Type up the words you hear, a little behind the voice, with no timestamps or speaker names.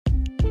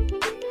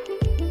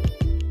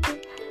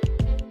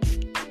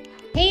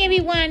Hey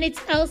everyone,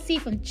 it's Elsie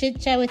from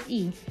Chit Chat with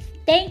E.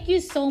 Thank you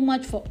so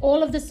much for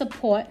all of the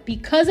support.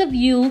 Because of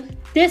you,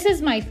 this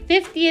is my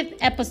 50th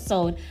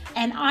episode,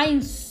 and I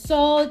am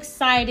so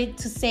excited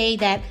to say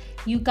that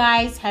you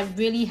guys have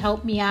really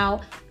helped me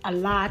out a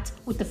lot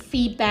with the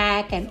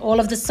feedback and all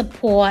of the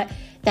support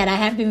that I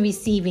have been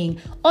receiving.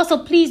 Also,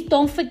 please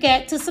don't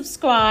forget to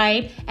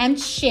subscribe and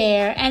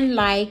share and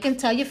like and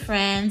tell your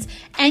friends.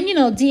 And,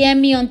 DM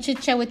me on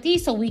Chit Chat with E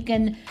so we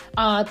can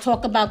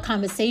talk about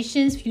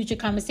future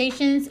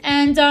conversations.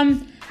 And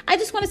I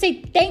just want to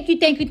say thank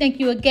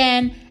you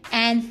again.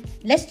 And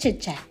let's chit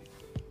chat.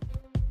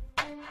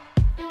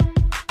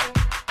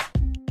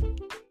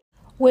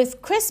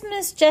 With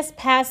Christmas just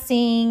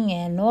passing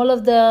and all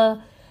of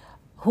the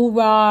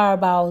hoorah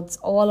about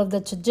all of the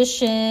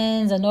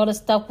traditions and all the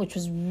stuff, which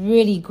was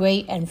really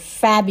great and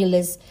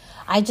fabulous.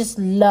 I just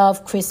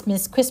love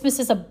Christmas. Christmas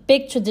is a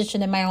big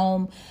tradition in my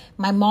home.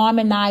 My mom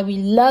and I, we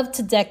love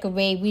to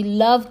decorate. We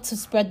love to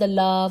spread the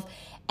love.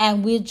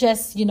 And we're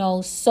just,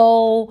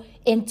 so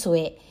into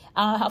it.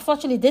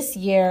 Unfortunately, this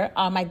year,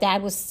 my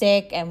dad was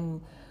sick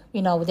and,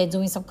 they're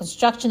doing some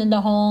construction in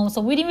the home. So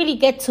we didn't really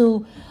get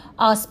to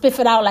spiff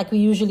it out like we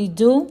usually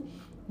do.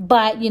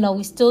 But,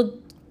 we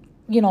still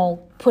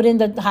put in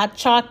the hot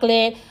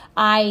chocolate.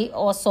 I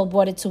also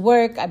brought it to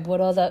work. I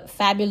brought all the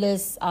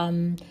fabulous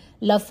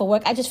love for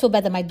work. I just feel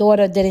bad that my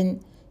daughter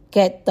didn't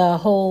get the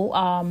whole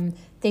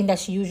thing that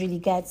she usually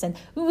gets. And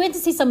we went to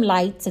see some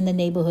lights in the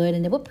neighborhood,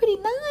 and they were pretty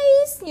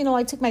nice.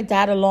 I took my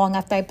dad along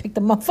after I picked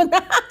him up from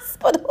the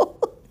hospital.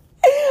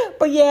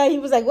 But yeah, he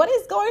was like, "What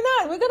is going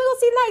on? We're going to go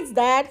see lights,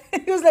 Dad."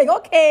 He was like,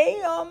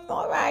 "Okay,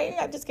 all right."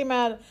 I just came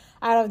out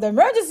of the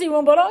emergency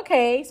room, but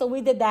okay. So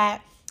we did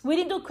that. We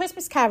didn't do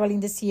Christmas caroling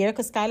this year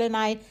because Skylar and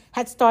I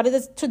had started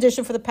this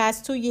tradition for the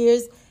past 2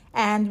 years,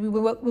 and we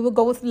would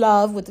go with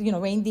love with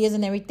reindeers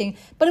and everything.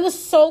 But it was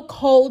so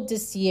cold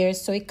this year,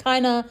 so it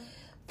kind of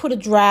put a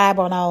drag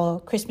on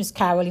our Christmas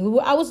caroling.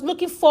 I was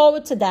looking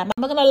forward to that. I'm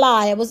not gonna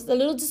lie, I was a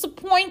little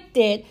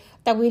disappointed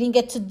that we didn't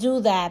get to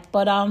do that.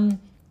 But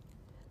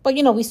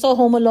we saw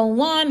Home Alone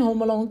 1,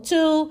 Home Alone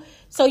 2.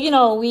 So,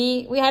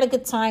 we had a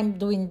good time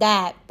doing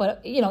that.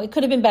 But, it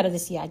could have been better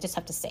this year, I just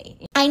have to say.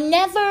 I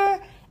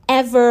never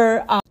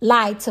ever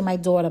lied to my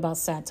daughter about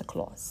Santa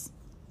Claus.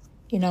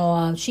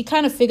 She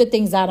kind of figured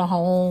things out on her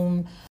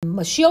own.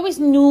 But she always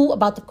knew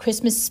about the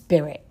Christmas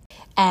spirit.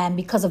 And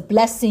because of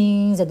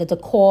blessings and the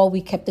decor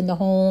we kept in the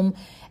home.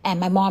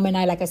 And my mom and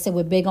I, like I said,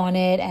 we're big on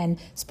it. And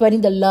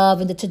spreading the love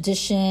and the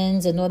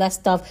traditions and all that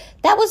stuff.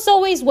 That was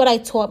always what I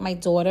taught my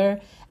daughter.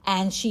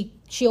 And she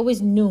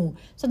always knew.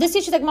 So this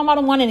year she's like, "Mom, I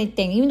don't want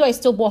anything." Even though I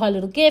still bought her a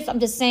little gift.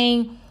 I'm just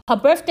saying her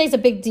birthday's a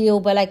big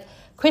deal. But like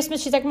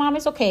Christmas, she's like, "Mom,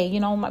 it's okay.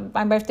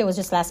 My birthday was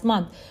just last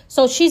month."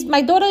 So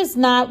my daughter is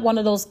not one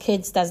of those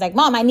kids that's like,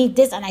 "Mom, I need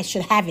this and I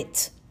should have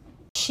it."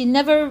 She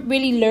never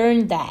really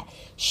learned that.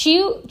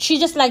 She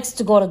just likes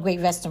to go to great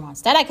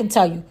restaurants. That I can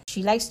tell you.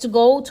 She likes to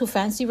go to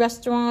fancy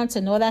restaurants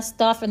and all that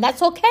stuff. And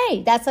that's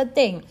okay. That's her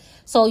thing.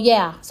 So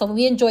yeah, so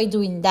we enjoy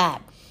doing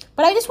that.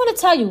 But I just want to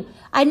tell you,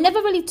 I never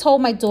really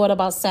told my daughter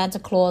about Santa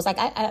Claus.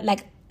 I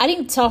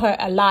didn't tell her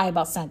a lie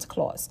about Santa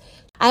Claus.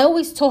 I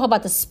always told her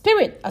about the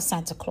spirit of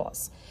Santa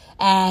Claus.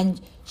 And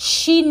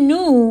she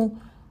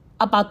knew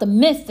about the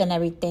myth and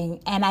everything.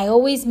 And I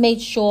always made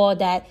sure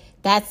that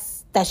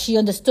she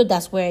understood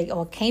that's where it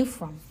all came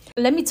from.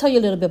 Let me tell you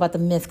a little bit about the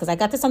myth, because I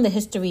got this on the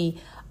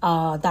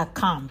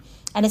history.com.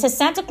 And it says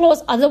Santa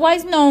Claus,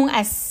 otherwise known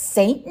as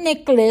Saint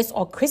Nicholas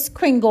or Kris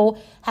Kringle,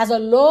 has a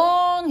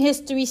long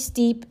history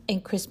steeped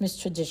in Christmas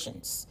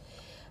traditions.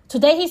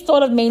 Today, he's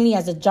thought of mainly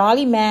as a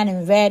jolly man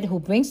in red who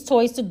brings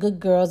toys to good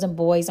girls and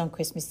boys on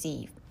Christmas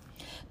Eve.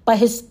 But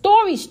his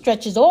story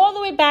stretches all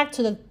the way back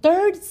to the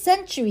 3rd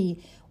century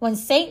when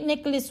Saint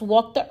Nicholas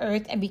walked the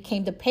earth and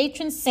became the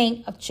patron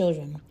saint of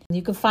children.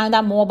 You can find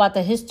out more about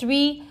the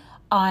history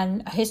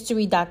on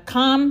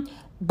history.com.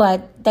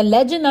 But the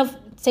legend of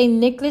Saint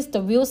Nicholas,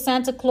 the real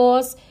Santa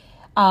Claus,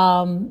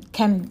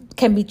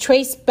 can be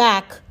traced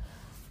back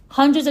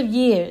hundreds of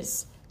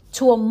years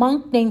to a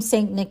monk named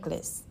Saint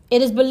Nicholas.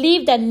 It is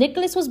believed that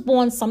Nicholas was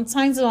born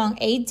sometime around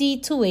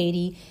AD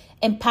 280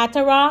 in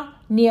Patara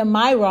near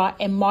Myra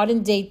in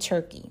modern-day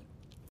Turkey.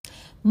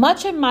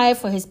 Much admired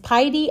for his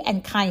piety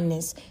and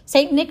kindness,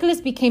 St.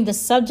 Nicholas became the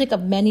subject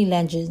of many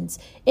legends.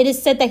 It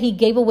is said that he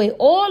gave away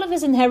all of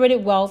his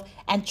inherited wealth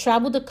and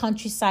traveled the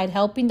countryside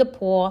helping the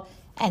poor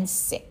and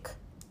sick.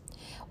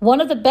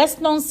 One of the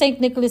best-known St.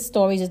 Nicholas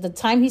stories is the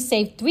time he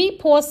saved 3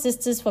 poor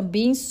sisters from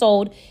being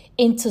sold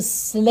into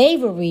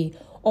slavery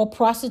or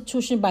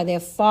prostitution by their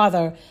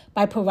father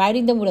by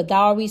providing them with a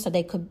dowry so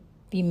they could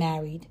be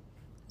married.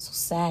 So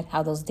sad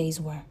how those days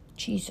were.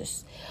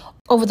 Jesus.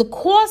 Over the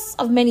course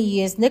of many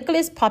years,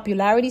 Nicholas'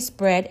 popularity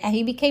spread and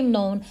he became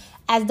known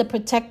as the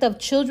protector of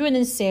children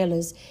and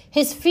sailors.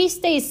 His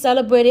feast day is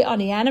celebrated on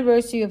the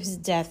anniversary of his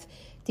death,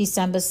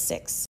 December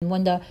 6th.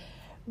 When the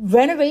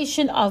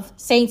veneration of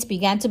saints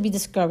began to be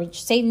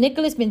discouraged, St.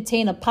 Nicholas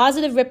maintained a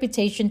positive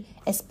reputation,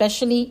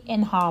 especially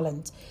in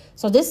Holland.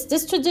 So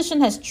this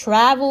tradition has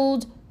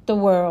traveled the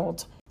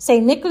world.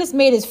 St. Nicholas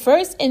made his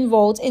first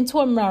inroads into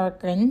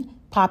American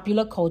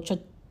popular culture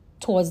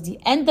towards the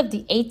end of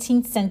the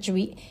 18th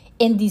century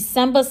in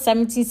December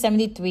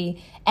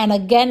 1773 and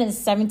again in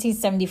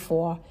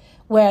 1774,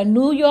 where a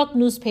New York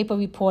newspaper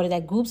reported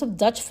that groups of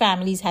Dutch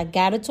families had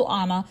gathered to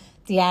honor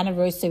the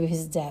anniversary of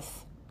his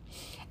death.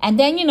 And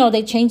then,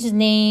 they changed his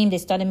name. They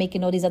started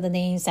making all these other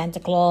names, Santa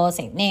Claus,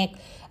 St. Nick,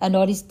 and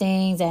all these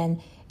things. And,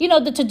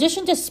 the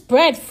tradition just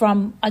spread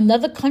from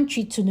another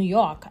country to New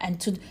York and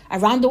to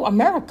around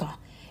America.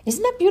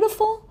 Isn't that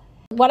beautiful?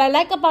 What I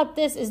like about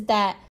this is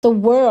that the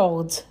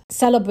world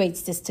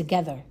celebrates this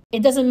together.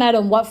 It doesn't matter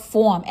in what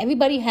form.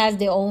 Everybody has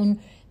their own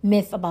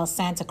myth about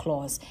Santa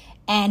Claus.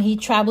 And he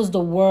travels the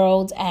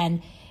world,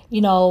 and,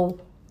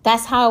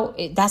 that's how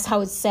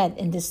it's said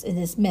in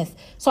this myth.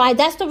 So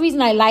that's the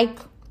reason I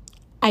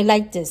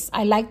like this.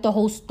 I like the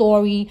whole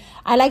story.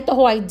 I like the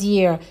whole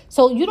idea.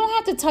 So you don't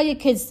have to tell your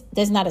kids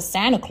there's not a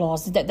Santa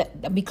Claus,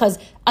 because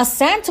a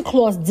Santa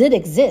Claus did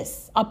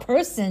exist. A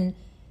person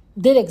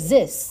did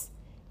exist.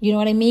 You know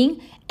what I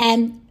mean?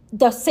 And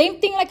the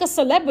same thing like a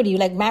celebrity,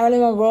 like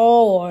Marilyn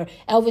Monroe or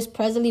Elvis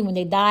Presley, when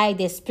they die,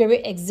 their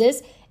spirit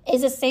exists.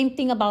 It's the same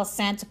thing about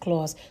Santa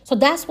Claus. So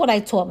that's what I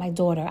taught my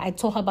daughter. I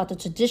taught her about the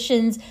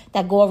traditions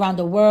that go around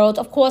the world.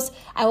 Of course,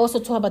 I also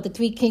taught her about the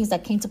three kings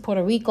that came to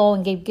Puerto Rico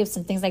and gave gifts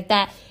and things like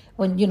that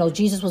when,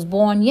 Jesus was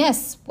born.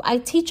 Yes, I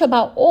teach her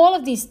about all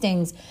of these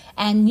things.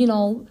 And,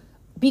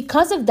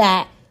 because of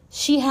that,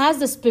 she has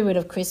the spirit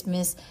of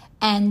Christmas.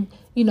 And,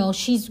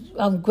 she's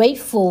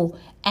grateful,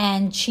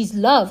 and she's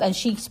love, and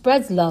she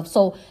spreads love.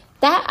 So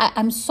that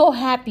I'm so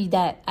happy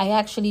that I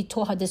actually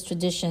taught her this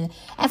tradition.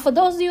 And for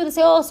those of you that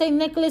say, oh, St.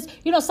 Nicholas,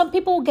 some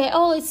people get,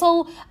 oh, it's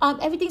so,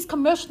 everything's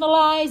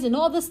commercialized and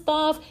all this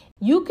stuff.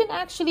 You can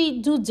actually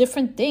do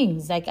different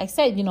things. Like I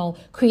said,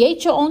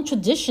 create your own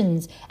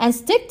traditions and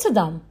stick to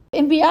them.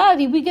 In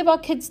reality, we give our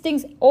kids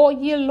things all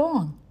year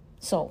long.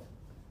 So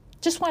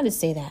just wanted to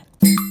say that.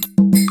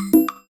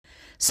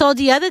 So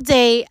the other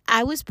day,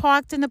 I was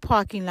parked in the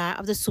parking lot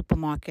of the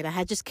supermarket. I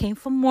had just came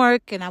from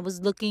work, and I was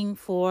looking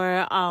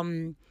for,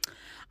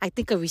 I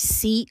think, a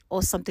receipt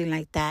or something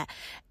like that.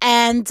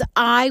 And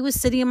I was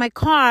sitting in my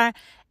car,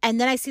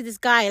 and then I see this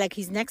guy, like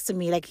he's next to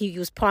me, like he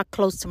was parked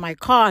close to my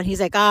car. And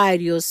he's like, ay,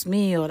 Dios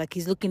mío, like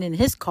he's looking in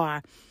his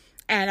car.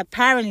 And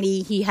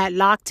apparently he had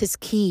locked his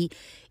key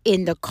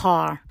in the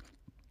car.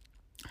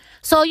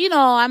 So,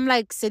 I'm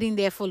like sitting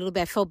there for a little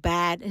bit. I felt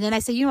bad. And then I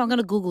said, I'm going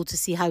to Google to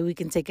see how we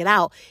can take it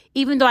out.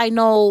 Even though I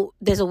know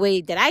there's a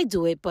way that I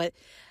do it, but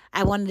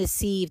I wanted to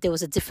see if there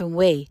was a different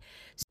way.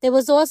 There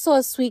was also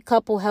a sweet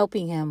couple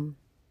helping him.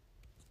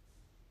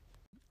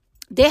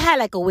 They had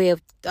like a way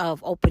of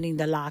opening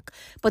the lock,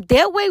 but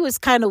their way was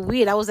kind of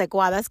weird. I was like,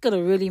 wow, that's going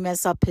to really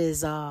mess up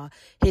his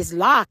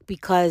lock,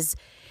 because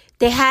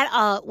they had,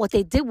 what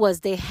they did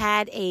was they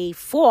had a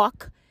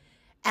fork,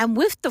 and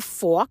with the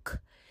fork,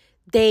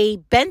 they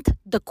bent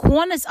the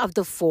corners of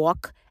the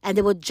fork, and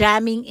they were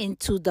jamming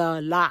into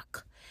the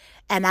lock.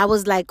 And I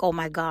was like, oh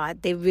my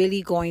God, they're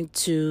really going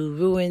to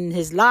ruin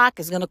his lock.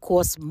 It's going to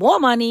cost more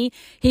money.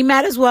 He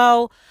might as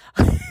well,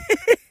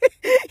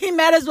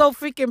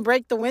 freaking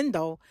break the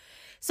window.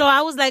 So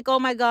I was like, oh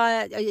my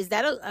God,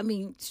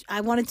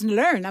 I wanted to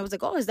learn. I was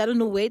like, oh, is that a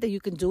new way that you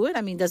can do it?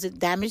 Does it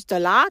damage the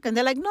lock? And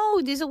they're like, no,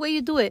 there's a way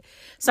you do it.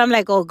 So I'm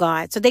like, oh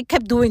God. So they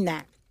kept doing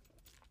that.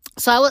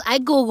 So I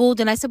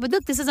Googled, and I said, but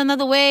look, this is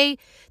another way.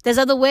 There's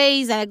other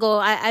ways. And I go,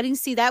 I didn't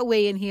see that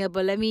way in here,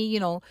 but let me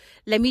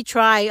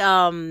try,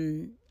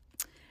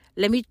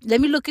 let me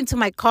look into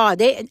my car.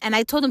 And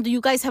I told them, do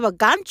you guys have a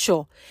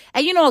gancho?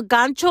 And a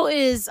gancho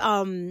is,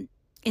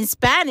 in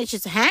Spanish,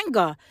 it's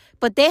hanger.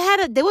 But they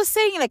were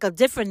saying like a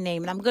different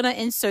name, and I'm going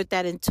to insert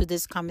that into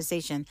this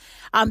conversation.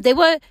 They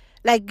were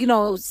like,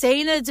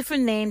 saying a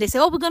different name. They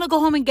said, oh, we're going to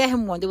go home and get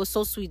him one. They were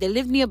so sweet. They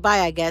lived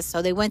nearby, I guess.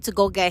 So they went to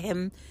go get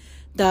him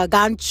the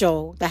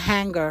gancho, the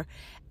hanger.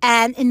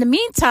 And in the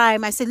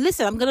meantime, I said,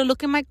 listen, I'm going to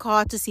look in my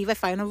car to see if I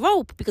find a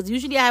rope, because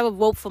usually I have a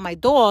rope for my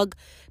dog,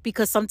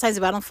 because sometimes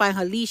if I don't find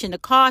her leash in the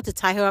car to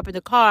tie her up in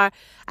the car,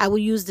 I will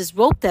use this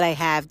rope that I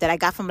have that I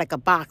got from like a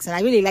box. And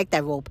I really like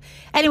that rope.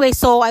 Anyway,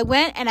 so I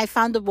went and I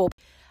found the rope.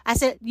 I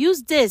said,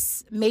 use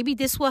this. Maybe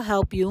this will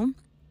help you.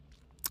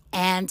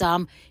 And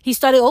he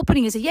started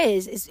opening. He said, yeah,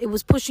 it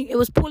was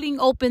pulling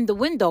open the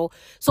window.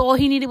 So all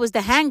he needed was the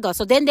hanger.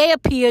 So then they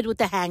appeared with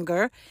the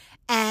hanger.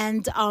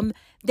 And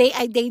they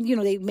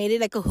made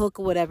it like a hook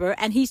or whatever.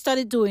 And he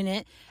started doing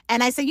it.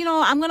 And I said,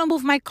 I'm going to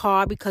move my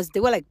car, because they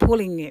were like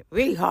pulling it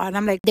really hard. And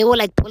I'm like, they were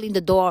like pulling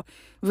the door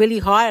really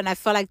hard. And I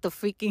felt like the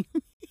freaking,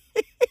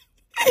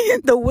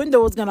 the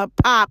window was going to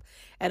pop,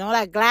 and all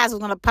that glass was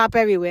going to pop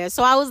everywhere.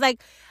 So I was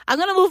like, I'm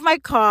going to move my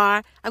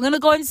car. I'm going to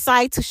go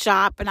inside to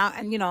shop,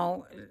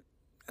 and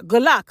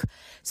good luck.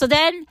 So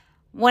then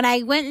when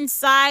I went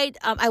inside,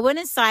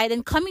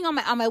 and coming on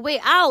my way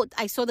out,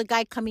 I saw the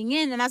guy coming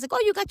in, and I was like, oh,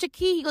 you got your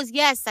key? He goes,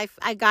 yes,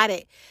 I got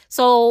it.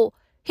 So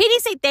He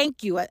didn't say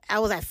thank you. I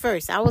was at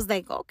first. I was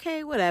like,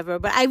 okay, whatever.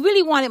 But I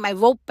really wanted my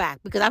rope back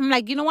because I'm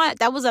like, you know what?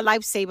 That was a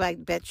lifesaver, I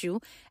bet you.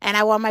 And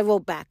I want my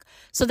rope back.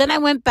 So then I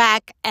went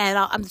back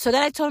and so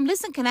then I told him,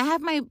 listen, can I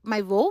have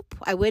my rope?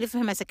 I waited for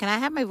him. I said, can I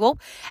have my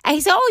rope? And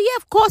he said, oh, yeah,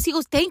 of course. He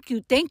goes, thank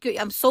you. Thank you.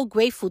 I'm so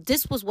grateful.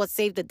 This was what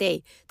saved the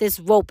day. This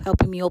rope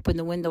helping me open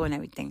the window and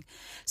everything.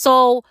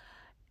 So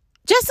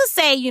just to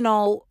say, I'm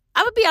going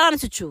to be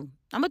honest with you.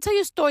 I'm going to tell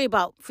you a story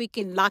about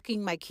freaking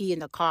locking my key in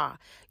the car.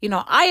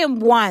 I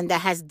am one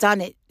that has done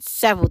it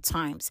several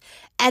times,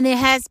 and it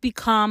has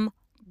become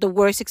the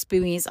worst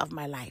experience of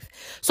my life.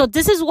 So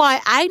this is why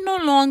I no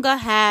longer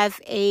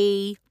have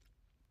a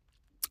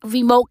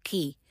remote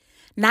key.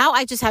 Now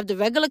I just have the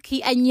regular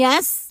key. And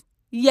yes,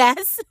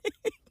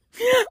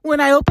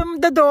 when I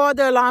open the door,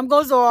 the alarm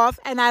goes off,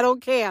 and I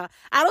don't care.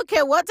 I don't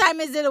care what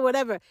time is it or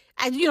whatever.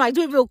 I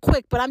do it real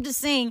quick, but I'm just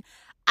saying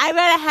I'd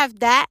rather have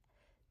that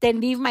than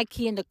leave my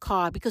key in the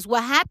car. Because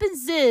what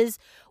happens is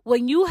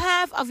when you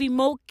have a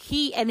remote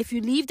key and if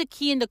you leave the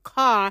key in the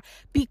car,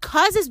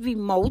 because it's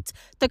remote,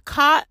 the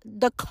car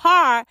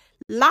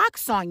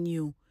locks on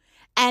you.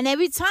 And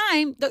every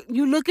time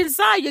you look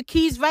inside, your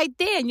key's right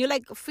there. And you're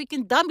like a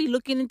freaking dummy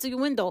looking into your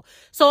window.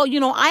 So,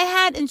 I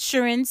had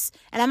insurance.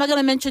 And I'm not going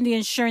to mention the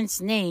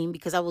insurance name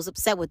because I was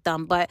upset with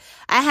them. But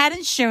I had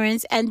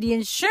insurance. And the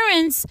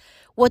insurance,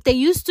 what they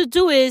used to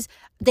do is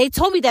they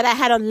told me that I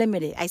had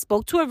unlimited. I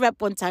spoke to a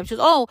rep one time. She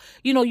was,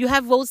 you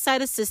have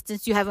roadside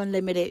assistance. You have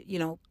unlimited,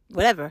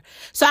 whatever.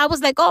 So I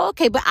was like, oh,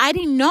 okay. But I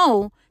didn't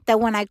know that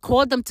when I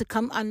called them to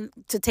come on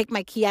to take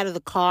my key out of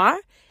the car,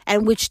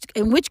 and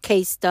in which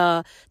case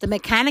the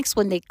mechanics,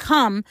 when they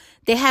come,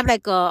 they have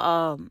like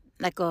almost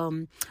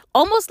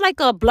like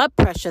a blood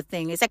pressure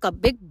thing. It's like a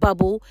big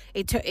bubble.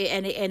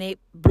 It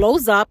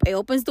blows up. It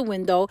opens the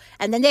window,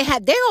 and then they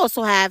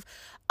also have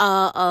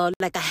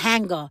like a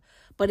hanger.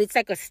 But it's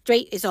like a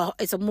straight,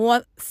 it's a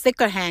more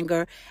thicker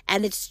hanger,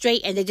 and it's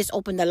straight, and they just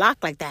open the lock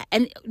like that.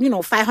 And,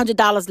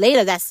 $500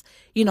 later, that's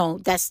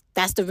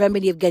the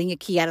remedy of getting your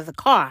key out of the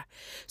car.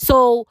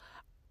 So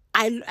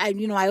I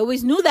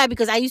always knew that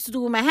because I used to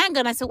do it with my hanger,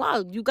 and I said,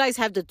 wow, you guys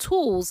have the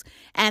tools,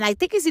 and I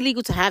think it's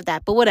illegal to have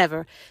that, but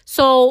whatever.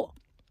 So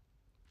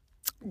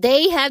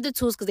they have the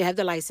tools because they have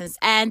the license.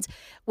 And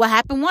what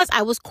happened was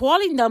I was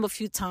calling them a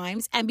few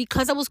times. And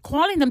because I was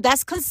calling them,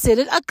 that's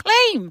considered a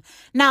claim.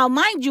 Now,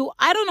 mind you,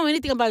 I don't know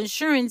anything about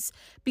insurance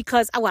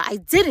because, I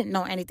didn't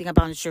know anything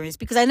about insurance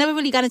because I never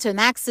really got into an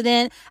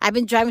accident. I've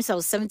been driving since I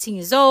was 17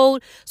 years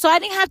old. So I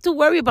didn't have to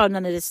worry about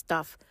none of this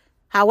stuff.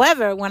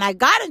 However, when I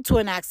got into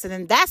an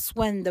accident, that's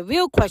when the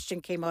real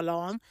question came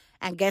along.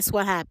 And guess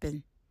what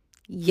happened?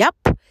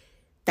 Yep,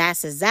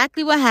 that's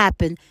exactly what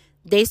happened.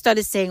 They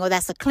started saying, oh,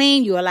 that's a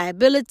claim, you're a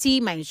liability.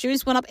 My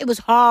insurance went up. It was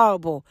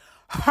horrible.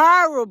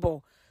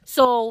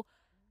 So,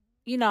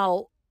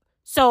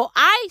 so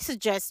I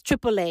suggest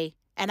AAA.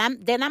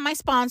 And they're not my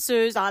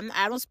sponsors. I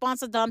don't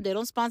sponsor them. They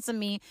don't sponsor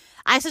me.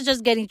 I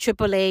suggest getting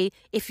AAA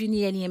if you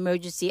need any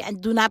emergency. And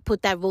do not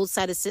put that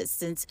roadside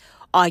assistance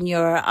on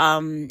your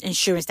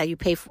insurance that you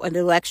pay for a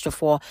little extra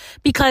for.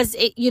 Because,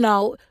 you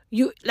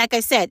like I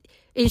said,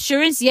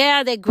 insurance,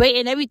 yeah, they're great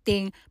and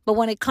everything. But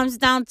when it comes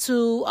down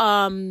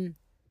to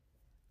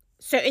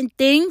certain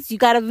things, you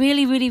got to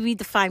really, really read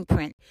the fine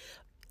print.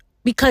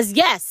 Because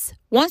yes,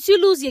 once you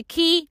lose your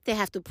key, they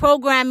have to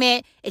program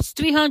it. It's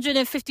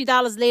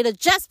 $350 later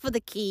just for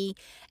the key.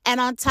 And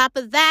on top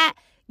of that,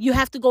 you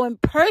have to go in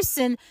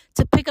person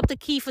to pick up the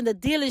key from the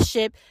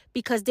dealership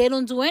because they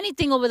don't do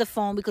anything over the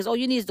phone because all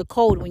you need is the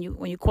code when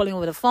you're calling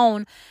over the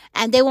phone,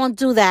 and they won't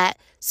do that.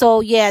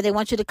 So yeah, they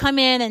want you to come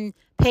in and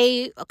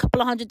pay a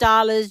couple of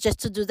 $100s just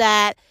to do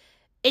that.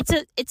 It's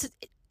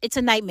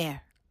a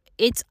nightmare.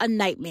 It's a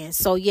nightmare.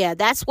 So yeah,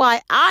 that's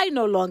why I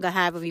no longer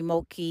have a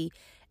remote key.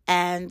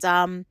 And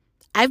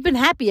I've been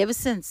happy ever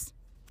since.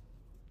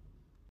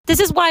 This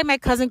is why my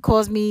cousin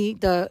calls me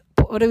the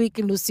Puerto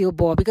Rican Lucille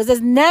Ball, because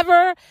there's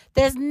never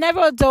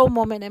a dull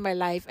moment in my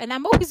life. And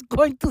I'm always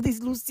going through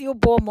these Lucille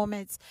Ball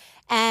moments.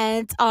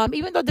 And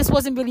even though this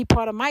wasn't really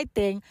part of my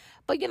thing,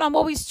 but, I'm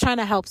always trying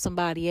to help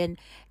somebody. And,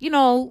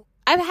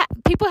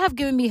 people have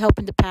given me help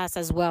in the past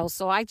as well.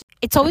 So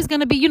it's always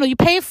going to be, you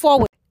pay it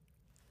forward.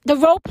 The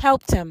rope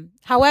helped him.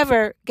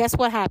 However, guess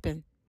what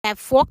happened? That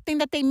fork thing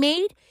that they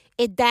made,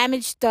 it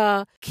damaged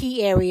the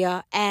key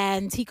area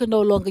and he could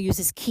no longer use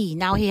his key.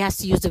 Now he has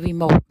to use the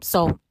remote.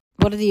 So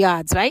what are the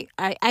odds, right?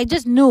 I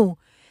just knew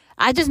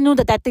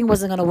that thing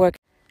wasn't going to work.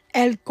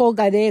 El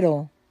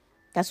colgadero.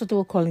 That's what they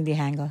were calling the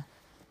hanger.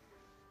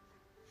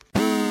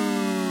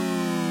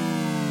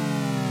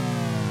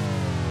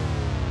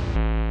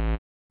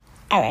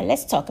 All right,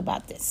 let's talk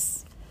about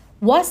this.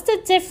 What's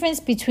the difference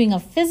between a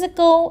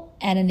physical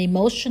and an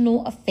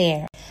emotional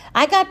affair?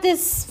 I got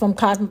this from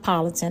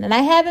Cosmopolitan, and I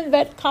haven't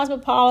read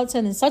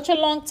Cosmopolitan in such a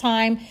long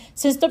time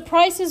since the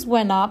prices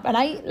went up, and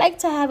I like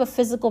to have a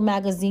physical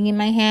magazine in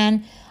my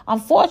hand.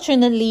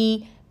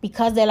 Unfortunately,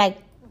 because they're like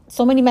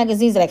so many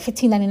magazines are like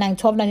 $15.99,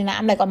 $12.99.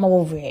 I'm like, I'm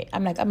over it.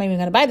 I'm like, I'm not even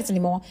going to buy this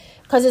anymore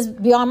because it's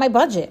beyond my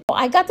budget.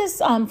 I got this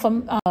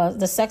from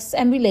the sex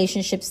and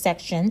relationships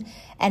section,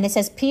 and it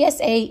says,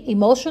 PSA,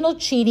 emotional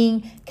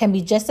cheating can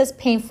be just as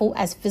painful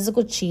as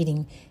physical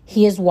cheating.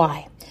 Here's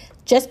why.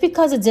 Just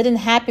because it didn't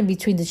happen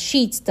between the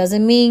sheets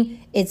doesn't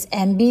mean it's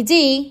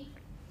MBD.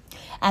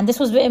 And this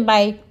was written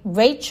by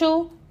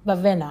Rachel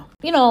Bavena.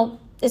 You know,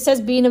 it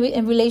says being in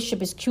a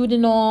relationship is cute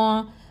and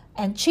all,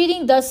 and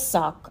cheating does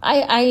suck.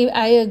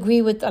 I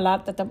agree with a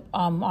lot that the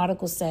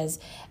article says.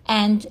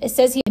 And it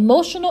says here,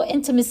 emotional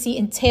intimacy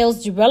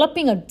entails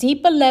developing a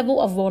deeper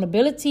level of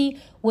vulnerability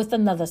with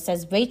another,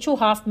 says Rachel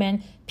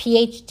Hoffman,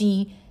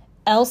 PhD,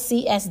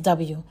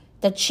 LCSW,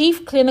 the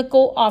Chief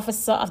Clinical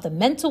Officer of the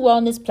mental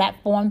wellness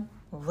platform,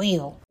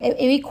 Real.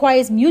 It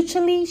requires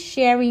mutually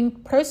sharing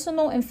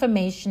personal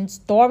information,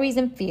 stories,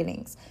 and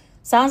feelings.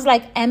 Sounds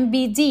like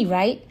MBD,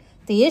 right?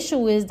 The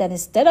issue is that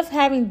instead of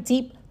having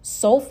deep,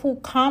 soulful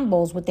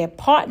combos with their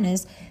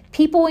partners,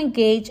 people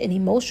engage in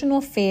emotional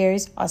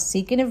affairs or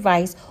seeking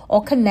advice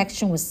or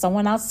connection with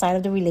someone outside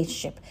of the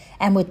relationship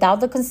and without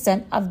the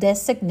consent of their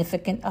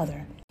significant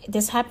other.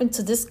 This happened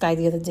to this guy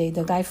the other day.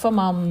 The guy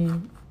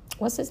from,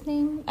 what's his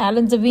name?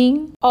 Alan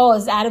Devine? Oh,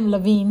 it's Adam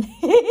Levine.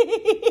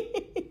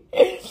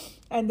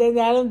 And then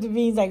Adam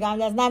Levine's like, oh,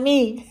 that's not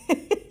me.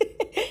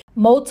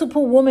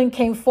 Multiple women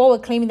came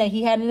forward claiming that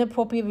he had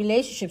inappropriate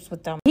relationships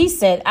with them. He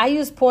said, I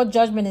use poor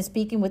judgment in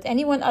speaking with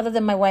anyone other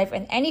than my wife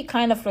in any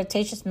kind of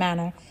flirtatious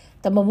manner,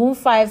 the Maroon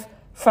 5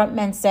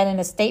 frontman said in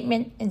a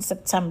statement in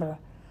September.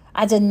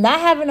 I did not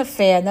have an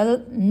affair.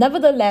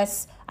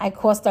 Nevertheless, I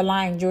crossed the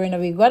line during a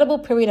regrettable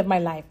period of my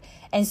life.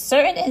 In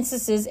certain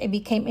instances, it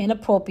became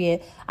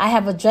inappropriate. I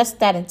have addressed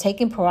that and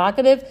taken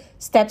proactive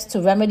steps to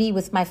remedy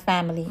with my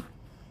family.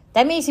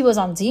 That means he was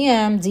on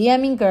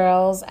DMing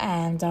girls,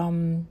 and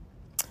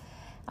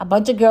a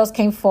bunch of girls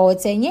came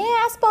forward saying, yeah,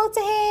 I spoke to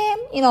him.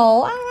 You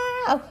know,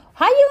 how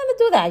are you going to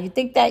do that? You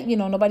think that, you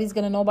know, nobody's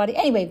going to know about it?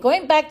 Anyway,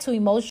 going back to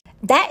emotion,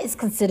 that is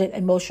considered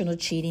emotional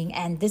cheating.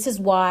 And this is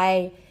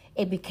why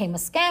it became a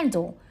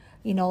scandal,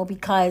 you know,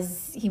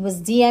 because he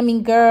was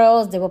DMing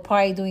girls. They were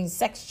probably doing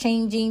sex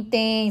changing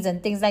things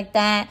and things like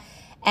that.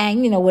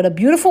 And, you know, with a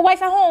beautiful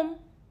wife at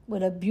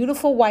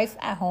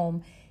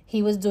home,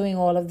 he was doing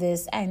all of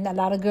this. And a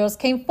lot of girls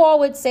came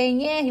forward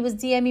saying, yeah, he was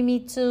DMing me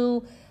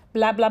too,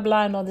 blah, blah,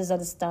 blah, and all this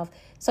other stuff.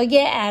 So,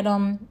 yeah,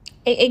 Adam,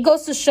 it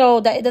goes to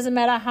show that it doesn't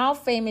matter how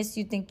famous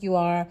you think you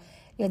are.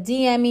 You're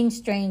DMing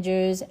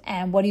strangers,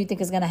 and what do you think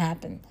is going to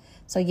happen?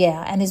 So,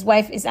 yeah, and his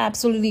wife is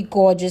absolutely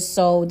gorgeous,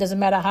 so it doesn't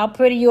matter how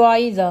pretty you are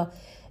either.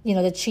 You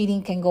know, the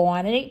cheating can go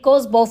on. And it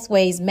goes both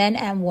ways, men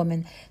and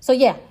women. So,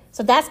 yeah,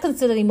 so that's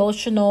considered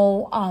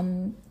emotional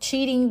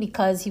cheating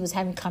because he was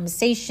having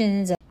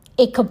conversations.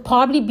 It could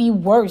probably be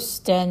worse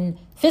than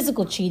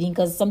physical cheating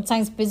because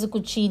sometimes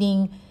physical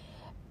cheating,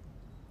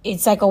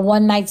 it's like a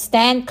one-night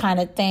stand kind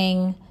of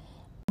thing.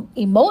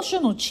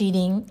 Emotional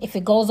cheating, if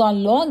it goes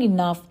on long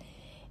enough,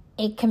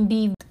 it can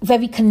be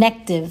very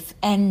connective,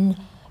 and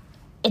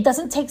it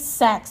doesn't take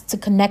sex to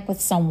connect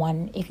with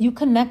someone. If you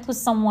connect with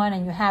someone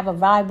and you have a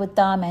vibe with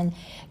them and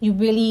you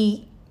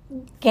really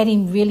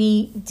getting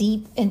really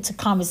deep into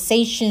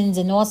conversations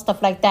and all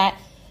stuff like that,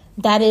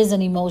 that is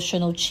an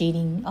emotional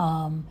cheating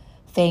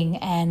thing,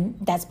 and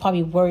that's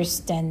probably worse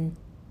than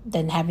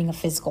having a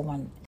physical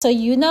one. So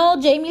you know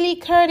Jamie Lee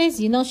Curtis,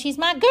 you know she's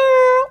my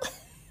girl.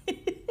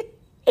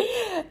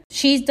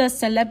 She's the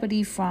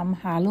celebrity from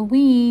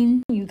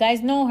Halloween. You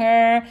guys know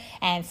her.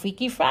 And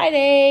Freaky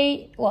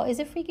Friday. Well, is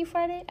it Freaky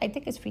Friday? I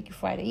think it's Freaky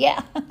Friday.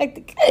 Yeah, I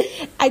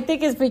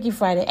think it's Freaky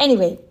Friday.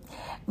 Anyway,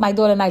 my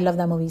daughter and I love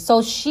that movie.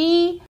 So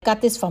she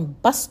got this from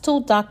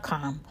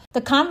Bustle.com.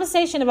 The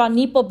conversation about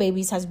Nepo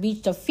babies has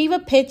reached a fever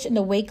pitch in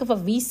the wake of a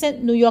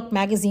recent New York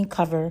Magazine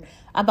cover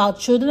about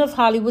children of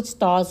Hollywood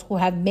stars who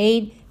have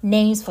made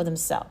names for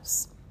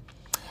themselves.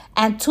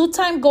 And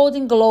two-time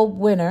Golden Globe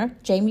winner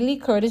Jamie Lee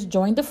Curtis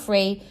joined the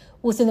fray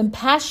with an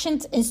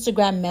impassioned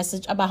Instagram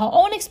message about her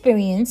own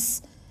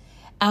experience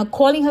and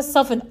calling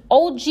herself an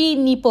OG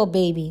Nepo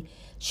baby.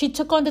 She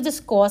took on the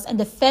discourse and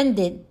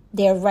defended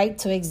their right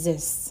to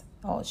exist.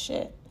 Oh,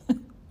 shit.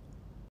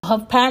 Her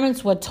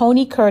parents were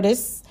Tony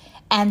Curtis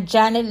and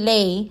Janet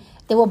Leigh.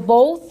 They were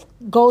both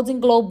Golden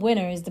Globe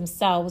winners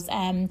themselves.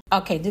 And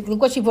okay, look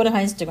what she put on her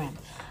Instagram.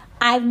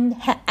 I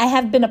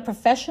have been a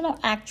professional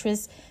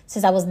actress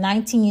since I was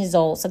 19 years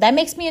old. So that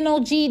makes me an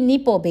OG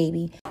Nepo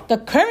baby. The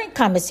current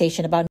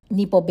conversation about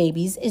Nepo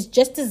babies is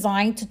just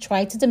designed to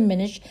try to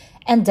diminish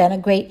and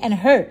denigrate and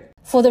hurt.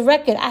 For the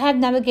record, I have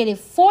navigated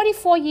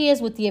 44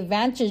 years with the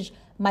advantage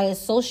my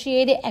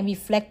associated and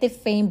reflective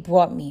fame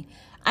brought me.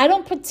 I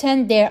don't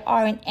pretend there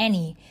aren't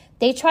any.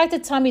 They try to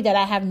tell me that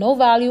I have no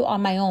value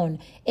on my own.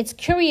 It's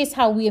curious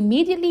how we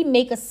immediately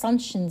make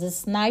assumptions and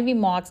snide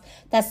remarks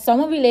that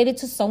someone related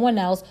to someone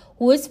else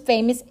who is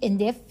famous in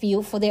their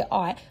field for their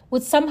art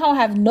would somehow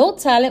have no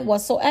talent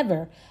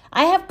whatsoever.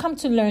 I have come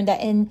to learn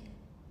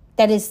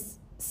that is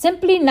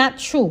simply not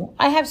true.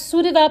 I have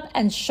suited up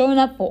and shown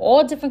up for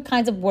all different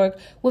kinds of work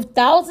with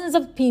thousands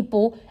of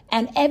people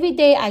And every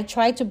day I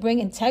try to bring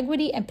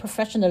integrity and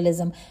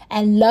professionalism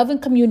and love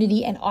and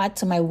community and art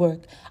to my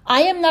work.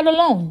 I am not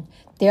alone.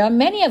 There are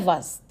many of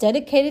us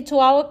dedicated to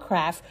our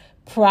craft,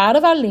 proud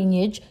of our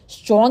lineage,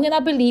 strong in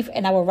our belief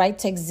and our right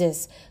to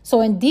exist.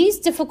 So in these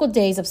difficult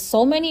days of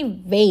so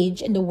many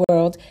rage in the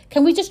world,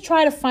 can we just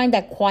try to find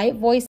that quiet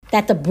voice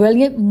that the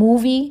brilliant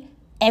movie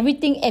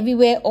Everything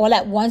Everywhere All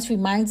at Once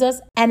reminds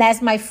us? And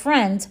as my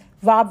friend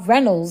Rob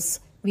Reynolds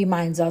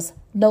reminds us,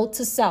 note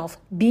to self,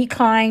 be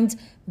kind,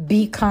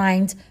 be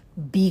kind,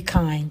 be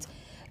kind.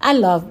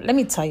 Let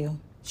me tell you,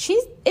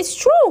 it's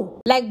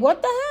true. Like,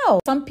 what the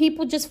hell? Some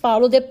people just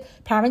follow their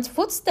parents'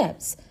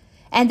 footsteps.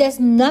 And there's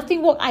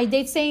nothing wrong.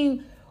 They're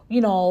saying,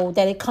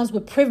 that it comes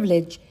with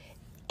privilege.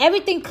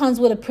 Everything comes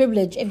with a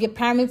privilege if your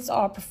parents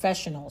are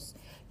professionals.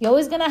 You're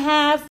always going to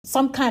have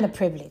some kind of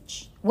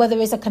privilege. Whether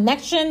it's a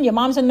connection, your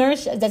mom's a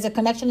nurse, there's a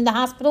connection in the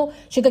hospital,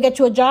 she could get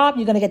you a job,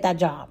 you're going to get that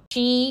job.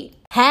 She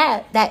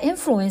had that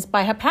influence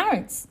by her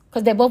parents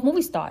because they're both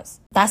movie stars.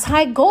 That's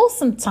how it goes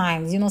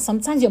sometimes.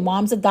 Sometimes your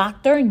mom's a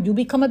doctor and you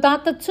become a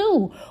doctor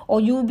too.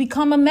 Or you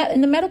become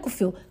in the medical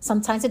field.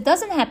 Sometimes it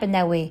doesn't happen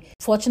that way.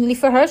 Fortunately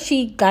for her,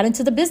 she got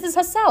into the business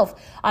herself.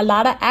 A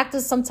lot of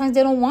actors, sometimes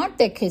they don't want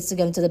their kids to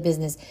get into the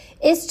business.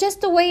 It's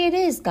just the way it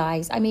is,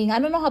 guys. I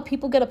don't know how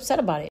people get upset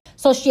about it.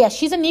 So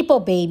she's a Nepo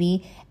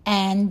baby,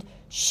 and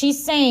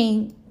she's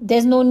saying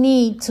there's no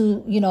need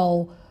to,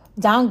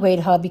 downgrade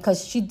her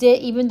because she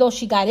did, even though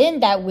she got in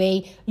that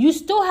way, you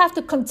still have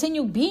to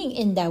continue being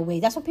in that way.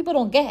 That's what people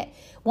don't get.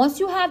 Once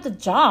you have the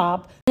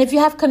job, and if you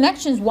have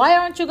connections, why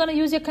aren't you going to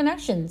use your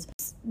connections?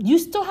 You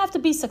still have to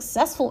be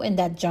successful in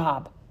that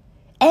job.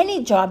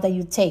 Any job that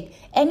you take,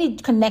 any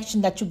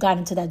connection that you got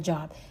into that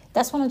job.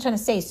 That's what I'm trying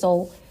to say.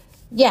 So,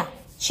 yeah,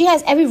 she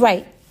has every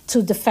right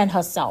to defend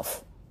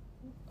herself.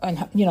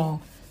 And,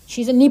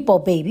 she's a Nepo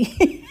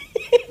baby.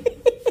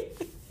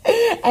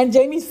 And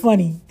Jamie's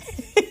funny.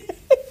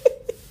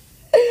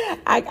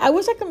 I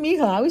wish I could meet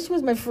her. I wish she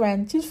was my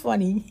friend. She's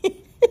funny.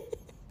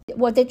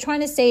 What they're trying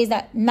to say is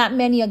that not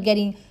many are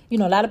getting, a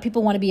lot of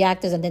people want to be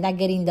actors and they're not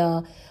getting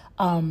the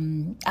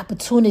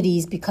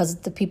opportunities because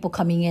the people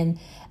coming in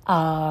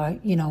are,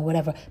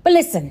 whatever. But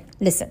listen.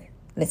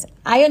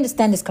 I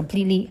understand this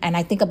completely, and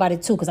I think about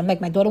it too, because I'm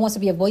like, my daughter wants to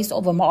be a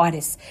voiceover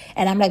artist.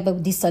 And I'm like,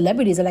 but these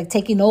celebrities are like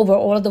taking over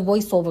all of the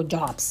voiceover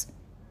jobs.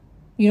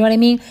 You know what I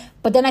mean?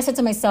 But then I said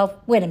to myself,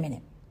 wait a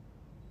minute.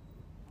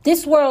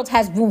 This world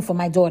has room for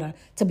my daughter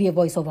to be a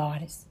voiceover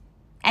artist.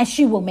 And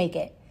she will make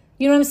it.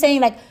 You know what I'm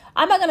saying? Like,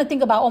 I'm not going to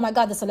think about, oh my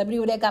God, the celebrity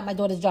over there got my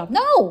daughter's job.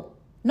 No.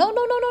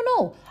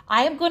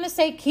 I am going to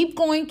say, keep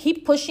going,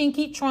 keep pushing,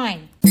 keep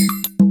trying.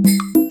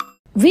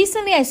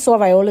 Recently, I saw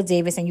Viola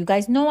Davis, and you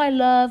guys know I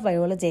love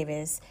Viola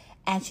Davis.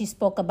 And she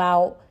spoke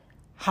about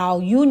how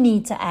you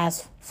need to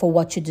ask for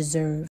what you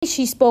deserve.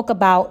 She spoke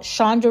about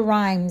Shonda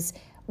Rhimes,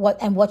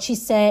 what she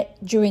said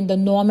during the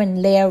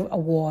Norman Lear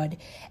Award.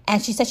 And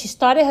she said she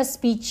started her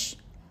speech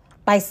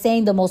by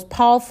saying the most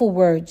powerful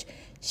words.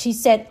 She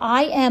said,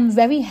 I am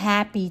very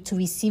happy to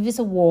receive this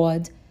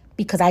award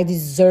because I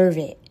deserve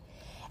it.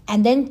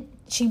 And then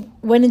she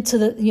went into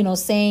the,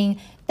 saying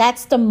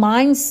that's the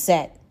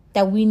mindset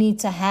that we need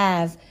to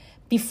have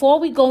before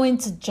we go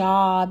into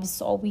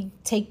jobs or we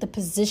take the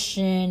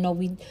position or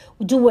we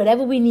do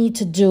whatever we need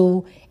to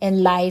do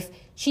in life.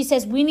 She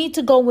says we need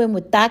to go in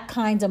with that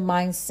kind of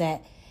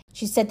mindset.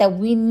 She said that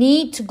we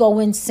need to go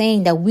in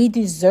saying that we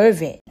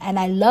deserve it. And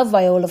I love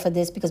Viola for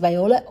this because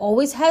Viola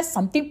always has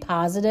something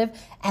positive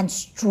and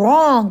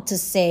strong to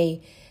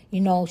say.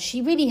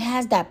 She really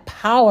has that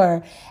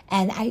power.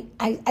 And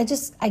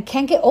I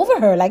can't get over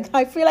her. Like,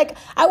 I feel like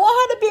I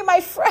want her to be my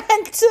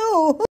friend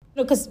too.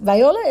 Because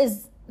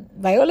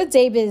Viola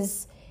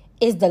Davis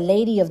is the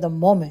lady of the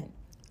moment.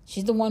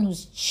 She's the one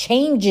who's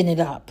changing it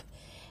up.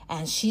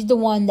 And she's the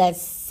one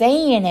that's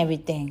saying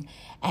everything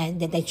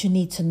and that you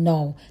need to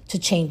know to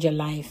change your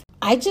life.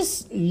 I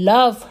just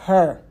love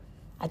her.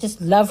 I just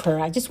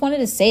wanted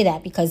to say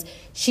that because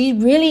she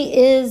really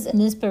is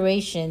an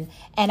inspiration.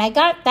 And I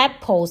got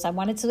that post. I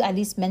wanted to at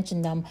least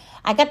mention them.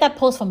 I got that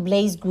post from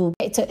Blaze Group.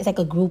 It's like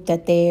a group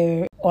that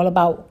they're all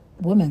about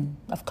women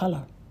of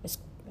color. It's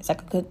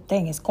like a good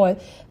thing. It's called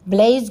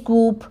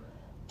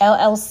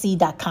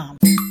BlazeGroupLLC.com.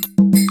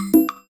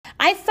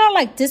 I felt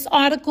like this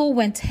article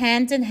went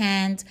hand in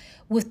hand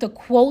with the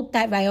quote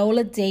that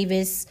Viola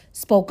Davis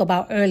spoke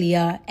about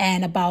earlier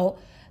and about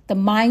the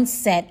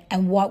mindset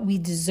and what we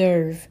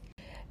deserve.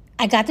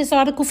 I got this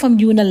article from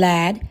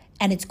Unilad,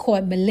 and it's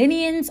called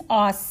Millennials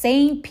Are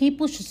Saying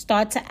People Should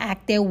Start to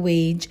Act Their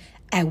Wage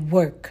at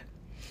Work.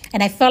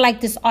 And I felt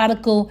like this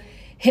article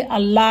hit a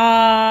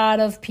lot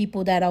of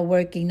people that are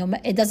working.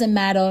 It doesn't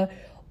matter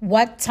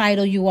what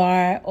title you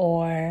are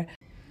or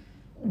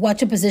what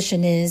your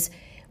position is.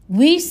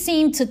 We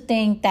seem to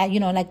think that,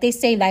 like they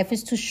say, life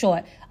is too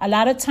short. A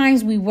lot of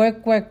times we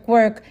work,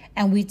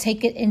 and we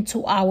take it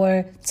into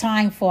our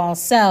time for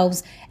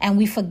ourselves, and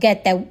we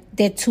forget that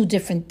they're two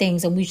different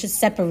things, and we should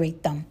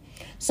separate them.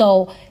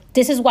 So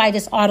this is why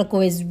this article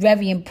is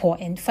very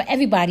important for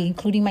everybody,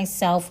 including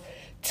myself,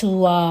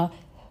 to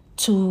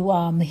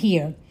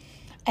hear.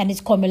 And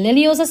it's called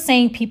Millennials Are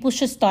Saying People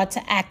Should Start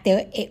to Act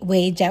Their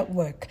Wage at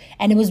Work.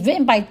 And it was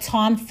written by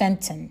Tom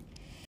Fenton.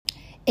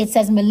 It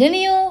says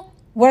millennial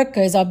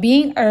workers are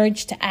being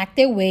urged to act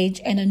their wage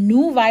in a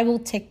new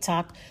viral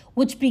TikTok,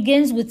 which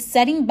begins with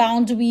setting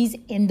boundaries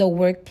in the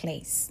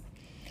workplace.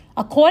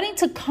 According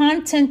to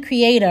content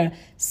creator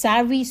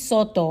Sari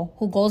Soto,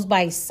 who goes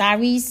by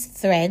Sari's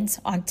Threads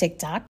on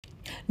TikTok,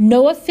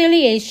 no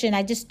affiliation,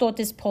 I just thought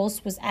this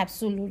post was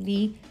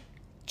absolutely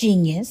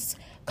genius.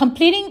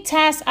 Completing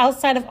tasks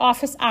outside of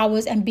office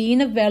hours and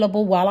being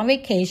available while on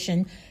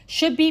vacation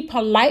should be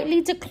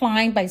politely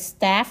declined by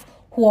staff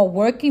who are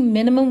working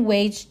minimum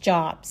wage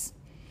jobs.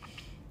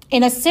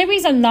 In a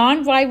series of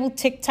non-viral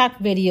TikTok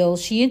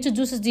videos, she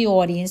introduces the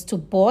audience to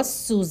boss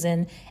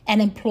Susan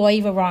and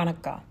employee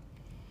Veronica.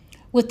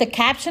 With the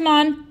caption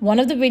on one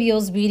of the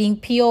videos reading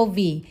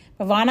POV,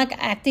 Veronica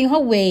acting her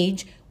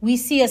wage, we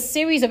see a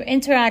series of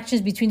interactions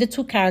between the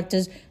two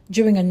characters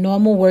during a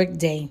normal work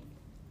day.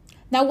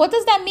 Now, what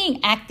does that mean,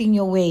 acting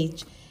your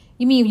wage?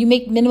 You mean if you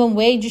make minimum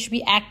wage, you should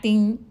be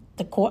acting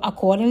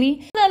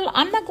accordingly?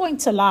 I'm not going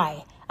to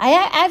lie.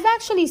 I've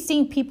actually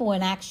seen people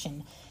in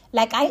action.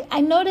 Like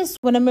I noticed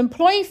when an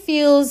employee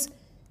feels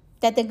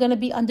that they're going to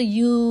be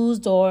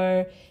underused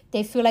or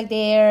they feel like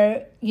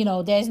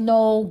there's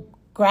no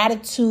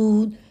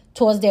gratitude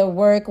towards their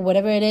work or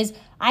whatever it is.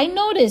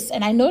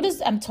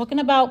 I'm talking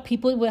about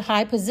people with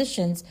high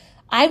positions.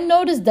 I've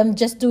noticed them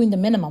just doing the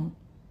minimum.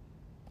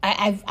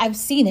 I've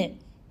seen it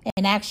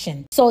in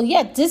action. So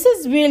yeah, this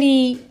is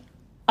really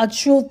a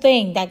true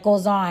thing that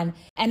goes on.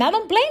 And I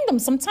don't blame them.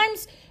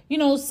 Sometimes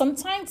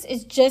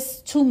it's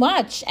just too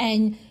much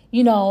and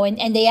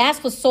they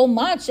ask for so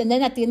much. And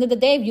then at the end of the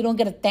day, if you don't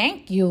get a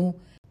thank you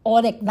or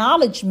an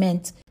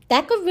acknowledgement,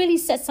 that could really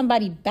set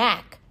somebody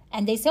back.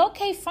 And they say,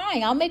 okay,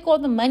 fine, I'll make all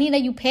the money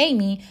that you pay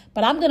me,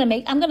 but I'm going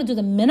to do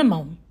the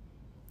minimum,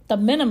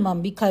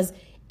 because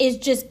it's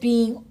just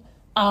you're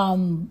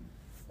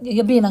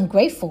being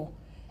ungrateful.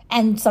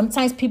 And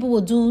sometimes people will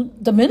do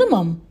the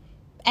minimum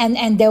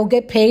and they'll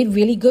get paid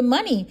really good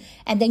money.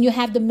 And then you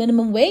have the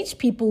minimum wage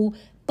people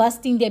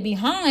busting their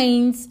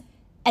behinds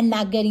and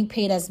not getting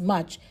paid as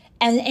much.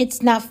 And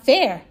it's not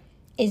fair.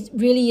 It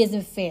really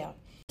isn't fair.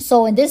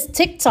 So in this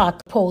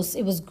TikTok post,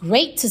 it was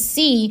great to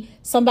see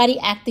somebody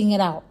acting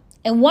it out.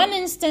 In one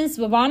instance,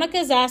 Veronica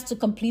is asked to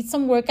complete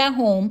some work at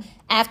home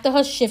after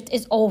her shift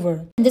is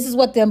over. And this is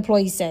what the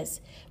employee says.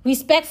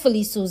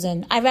 Respectfully,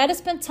 Susan, I'd rather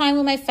spend time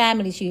with my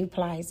family, she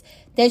replies.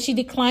 Then she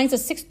declines a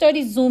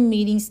 6:30 Zoom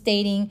meeting,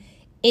 stating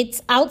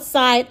it's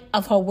outside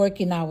of her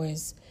working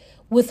hours.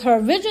 With her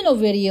original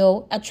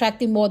video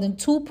attracting more than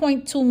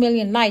 2.2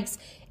 million likes,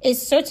 it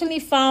certainly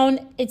found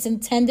its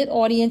intended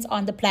audience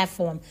on the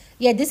platform.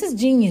 Yeah, this is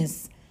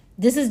genius.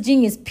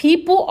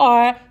 People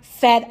are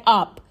fed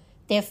up.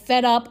 They're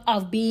fed up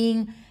of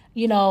being,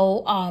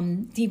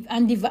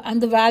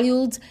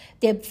 undervalued.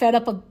 They're fed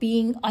up of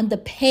being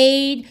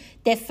underpaid.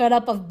 They're fed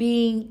up of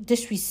being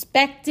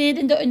disrespected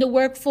in the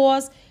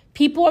workforce.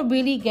 People are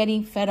really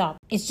getting fed up.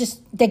 It's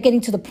just they're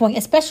getting to the point,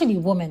 especially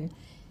women.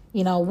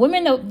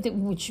 Women,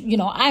 which,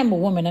 I am a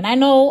woman and I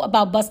know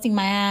about busting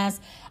my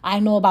ass. I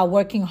know about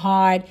working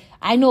hard.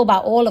 I know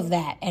about all of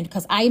that. And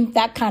because I'm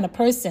that kind of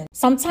person,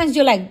 sometimes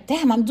you're like,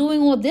 damn, I'm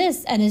doing all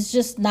this and it's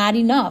just not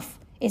enough.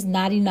 It's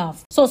not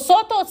enough. So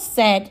Soto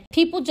said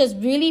people just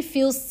really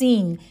feel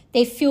seen.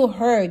 They feel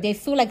heard. They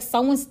feel like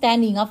someone's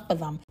standing up for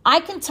them. I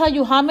can tell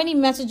you how many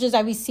messages I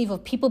receive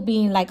of people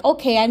being like,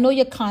 okay, I know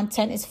your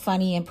content is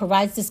funny and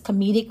provides this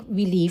comedic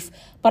relief,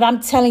 but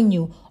I'm telling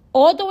you,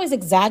 although it's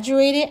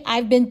exaggerated,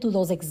 I've been through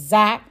those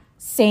exact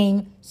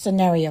same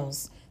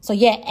scenarios. So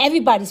yeah,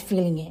 everybody's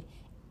feeling it.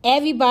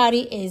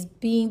 Everybody is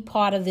being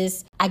part of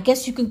this, I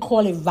guess you can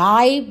call it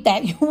vibe,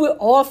 that we're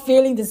all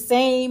feeling the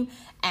same.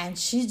 And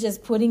she's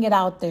just putting it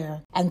out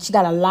there. And she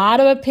got a lot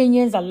of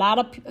opinions, a lot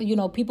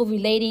of, people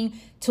relating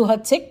to her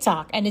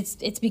TikTok. And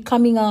it's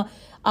becoming a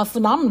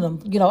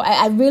phenomenon.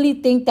 I really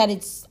think that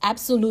it's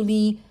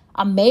absolutely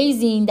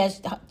amazing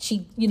that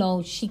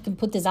she can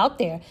put this out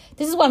there.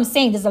 This is what I'm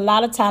saying. There's a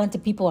lot of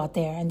talented people out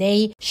there. And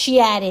she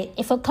added,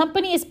 if a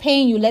company is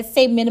paying you, let's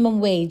say minimum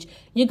wage,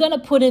 you're going to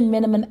put in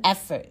minimum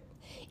effort.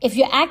 If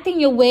you're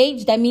acting your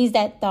wage, that means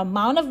that the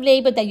amount of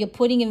labor that you're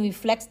putting in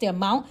reflects the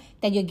amount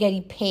that you're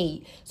getting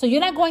paid. So you're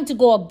not going to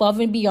go above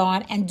and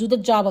beyond and do the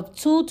job of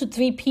 2 to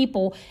 3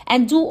 people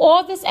and do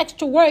all this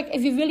extra work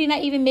if you're really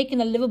not even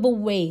making a livable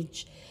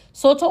wage.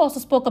 Soto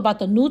also spoke about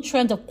the new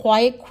trend of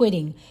quiet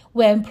quitting,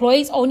 where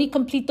employees only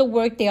complete the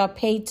work they are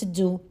paid to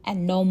do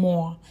and no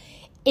more.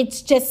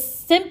 It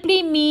just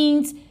simply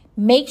means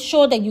make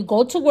sure that you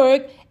go to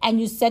work and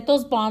you set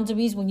those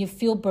boundaries when you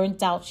feel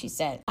burnt out, she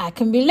said. I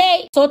can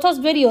relate. Soto's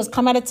videos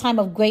come at a time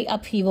of great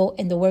upheaval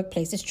in the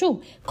workplace. It's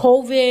true.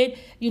 COVID,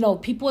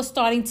 people are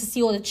starting to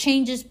see all the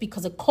changes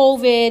because of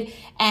COVID.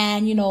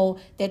 And,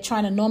 they're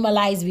trying to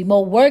normalize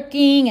remote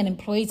working and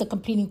employees are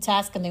completing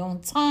tasks in their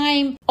own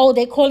time. Oh,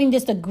 they're calling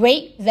this the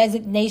Great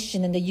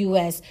Resignation in the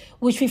U.S.,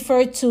 which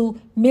referred to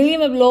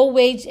millions of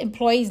low-wage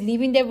employees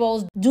leaving their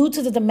roles due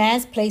to the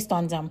demands placed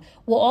on them.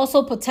 Will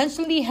also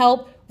potentially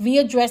help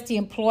readdress the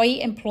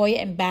employee-employer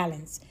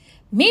imbalance.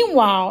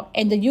 Meanwhile,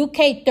 in the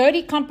UK,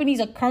 30 companies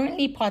are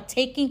currently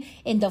partaking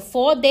in the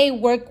 4-day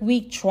work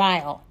week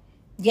trial.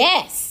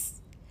 Yes.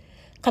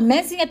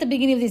 Commencing at the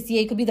beginning of this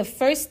year, it could be the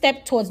first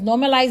step towards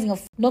normalizing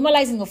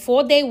a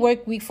 4-day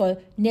work week for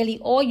nearly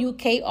all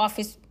UK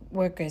office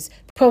workers,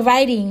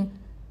 providing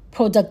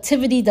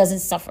productivity doesn't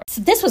suffer.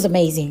 So this was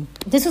amazing.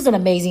 This was an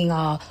amazing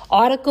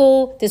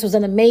article. This was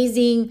an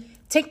amazing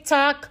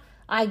TikTok.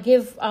 I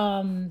give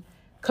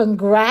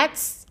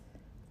congrats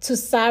to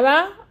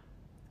Sarah.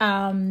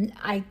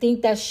 I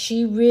think that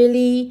she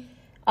really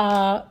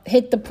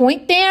hit the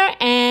point there,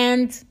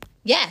 and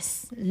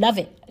yes, love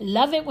it.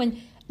 Love it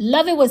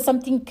when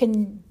something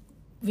can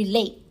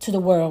relate to the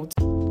world.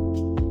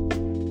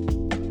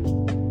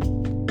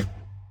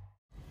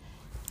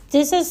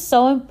 This is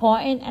so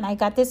important, and I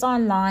got this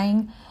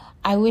online.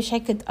 I wish I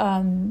could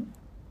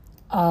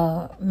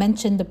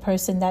mention the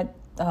person that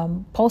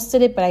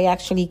posted it, but I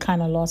actually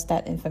kind of lost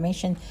that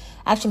information.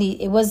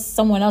 Actually, it was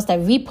someone else that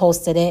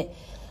reposted it,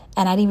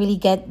 and they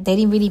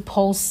didn't really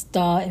post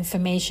the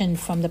information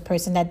from the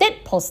person that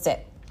did post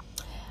it.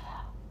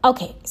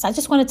 Okay, so I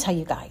just want to tell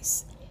you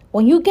guys,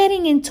 when you're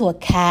getting into a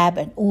cab,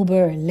 an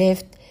Uber, or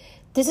Lyft,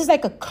 this is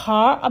like a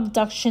car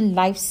abduction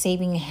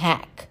life-saving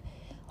hack.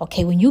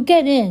 Okay, when you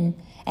get in,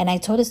 and I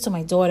told this to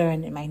my daughter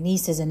and my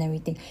nieces and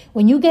everything,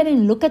 when you get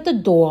in, look at the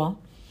door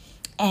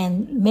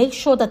and make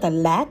sure that the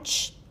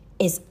latch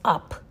is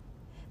up.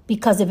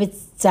 Because if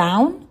it's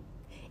down,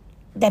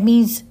 that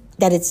means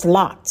that it's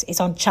locked. It's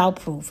on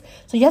childproof.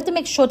 So you have to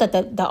make sure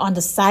that on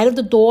the side of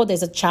the door,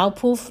 there's a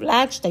childproof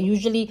latch that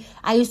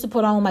I used to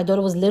put on when my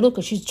daughter was little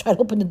because she used to try to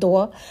open the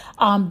door.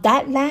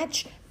 That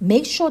latch,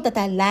 make sure that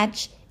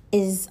latch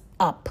is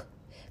up.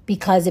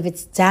 Because if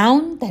it's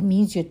down, that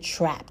means you're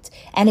trapped.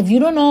 And if you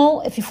don't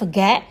know, if you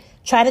forget,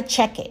 try to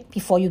check it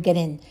before you get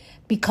in.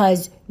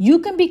 Because you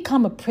can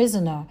become a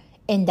prisoner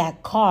in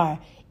that car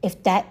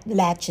if that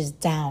latch is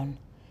down.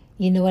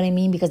 You know what I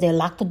mean? Because they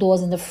lock the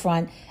doors in the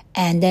front,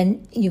 and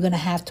then you're going to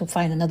have to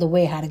find another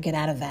way how to get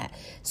out of that.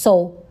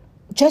 So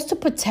just to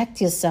protect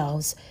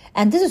yourselves,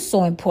 and this is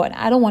so important.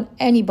 I don't want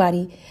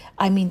anybody,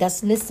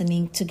 that's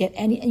listening to get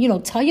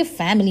tell your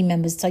family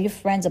members, tell your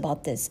friends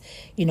about this.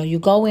 You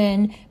go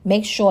in,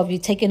 make sure if you're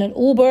taking an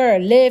Uber or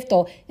Lyft,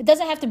 or it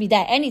doesn't have to be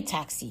that, any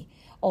taxi,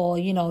 or,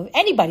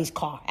 anybody's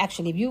car.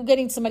 Actually, if you're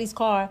getting somebody's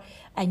car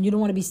and you don't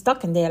want to be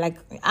stuck in there, like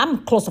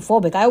I'm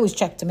claustrophobic. I always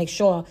check to make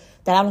sure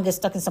that I don't get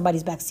stuck in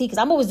somebody's back seat because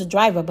I'm always the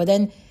driver. But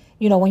then,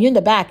 when you're in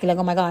the back, you're like,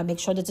 oh my God, make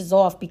sure this is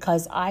off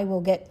because I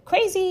will get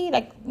crazy,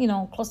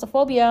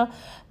 claustrophobia.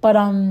 But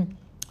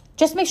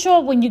just make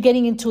sure when you're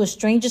getting into a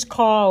stranger's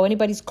car or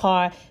anybody's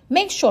car,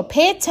 make sure,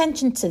 pay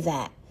attention to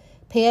that.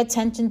 Pay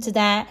attention to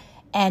that.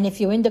 And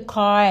if you're in the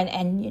car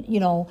and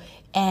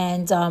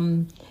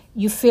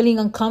you're feeling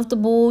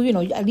uncomfortable,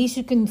 at least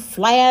you can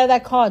fly out of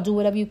that car, do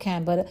whatever you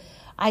can. But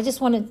I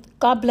just want to,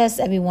 God bless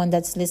everyone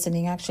that's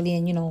listening, actually.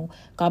 And,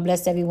 God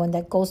bless everyone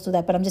that goes through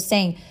that. But I'm just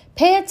saying,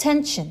 pay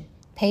attention.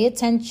 Pay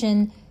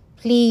attention.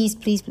 Please,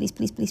 please, please,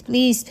 please, please,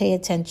 please pay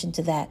attention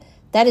to that.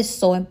 That is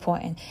so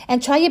important.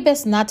 And try your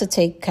best not to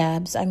take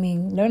cabs.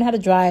 Learn how to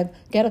drive,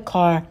 get a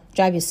car,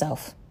 drive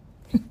yourself.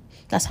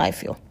 That's how I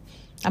feel.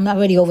 I'm not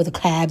really over the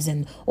cabs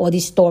and all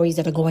these stories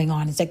that are going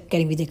on. It's like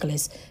getting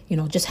ridiculous.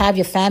 Just have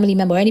your family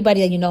member or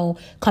anybody that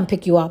come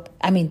pick you up.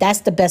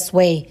 That's the best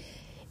way,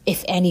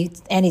 if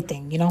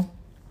anything.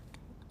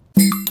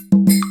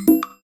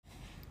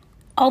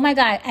 Oh my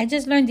God, I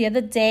just learned the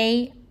other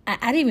day,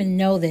 I didn't even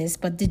know this,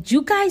 but did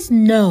you guys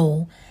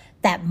know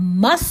that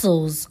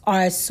mussels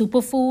are a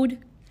superfood?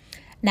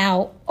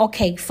 Now,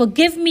 okay,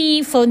 forgive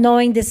me for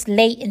knowing this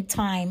late in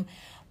time,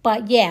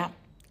 but yeah.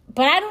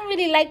 But I don't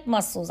really like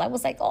mussels. I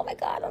was like, oh my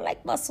God, I don't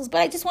like mussels.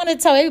 But I just wanted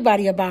to tell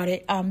everybody about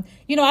it. I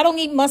don't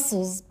eat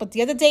mussels. But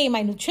the other day in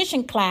my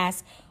nutrition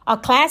class, a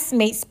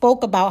classmate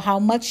spoke about how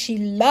much she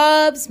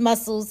loves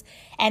mussels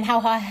and how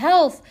her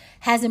health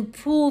has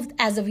improved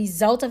as a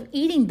result of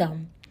eating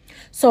them.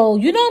 So,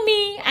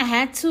 me, I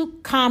had to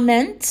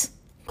comment,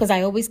 because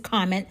I always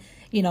comment.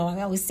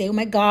 I always say, oh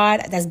my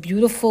God, that's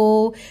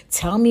beautiful.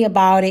 Tell me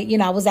about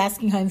it. I was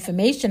asking her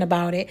information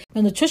about it.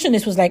 The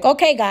nutritionist was like,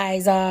 okay,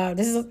 guys,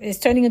 it's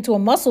turning into a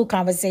muscle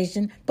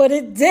conversation. But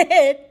it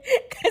did,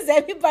 because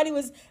everybody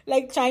was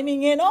like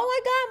chiming in. Oh my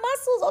God,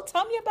 mussels. Oh,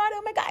 tell me about it.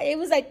 Oh my God. It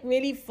was like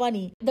really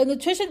funny. The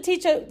nutrition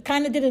teacher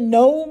kind of didn't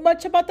know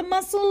much about the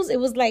mussels. It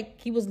was like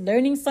he was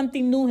learning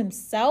something new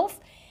himself.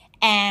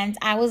 And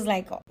I was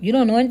like, oh, you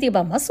don't know anything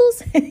about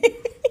mussels?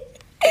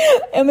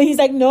 He's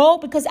like, no,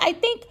 because I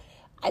think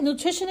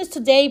nutritionists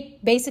today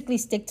basically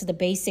stick to the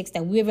basics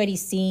that we're already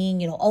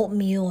seeing,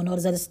 oatmeal and all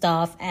this other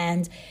stuff.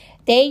 And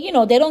they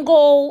don't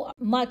go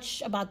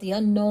much about the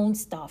unknown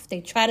stuff.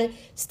 They try to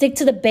stick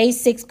to the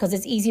basics because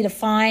it's easy to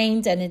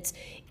find and it's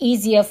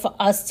easier for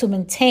us to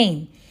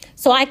maintain.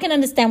 So I can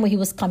understand where he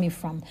was coming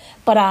from.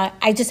 But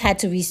I just had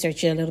to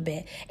research it a little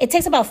bit. It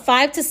takes about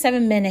 5 to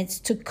 7 minutes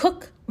to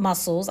cook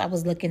mussels I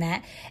was looking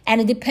at,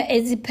 and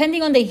it's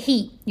depending on the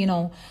heat,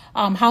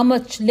 how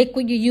much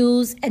liquid you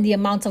use and the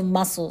amount of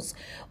mussels.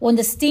 When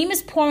the steam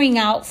is pouring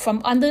out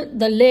from under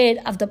the lid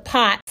of the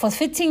pot for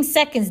 15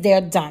 seconds, they're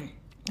done.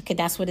 Okay,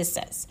 that's what it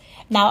says.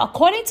 Now,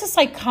 according to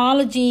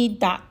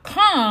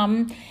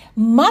psychology.com,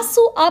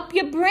 muscle up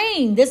your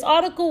brain. This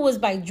article was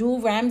by Drew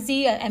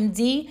Ramsey, an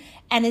MD,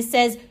 and it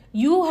says,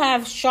 you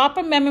have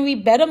sharper memory,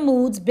 better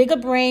moods, bigger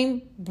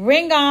brain,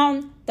 bring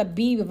on the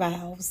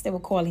bivalves, they were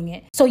calling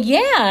it. So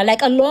yeah,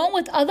 like along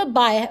with other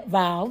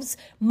bivalves,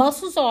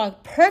 mussels are a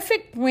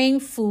perfect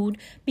brain food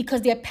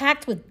because they're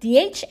packed with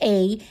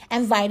DHA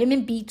and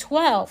vitamin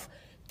B12.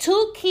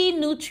 2 key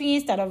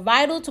nutrients that are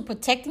vital to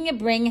protecting your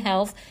brain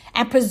health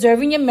and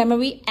preserving your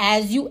memory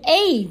as you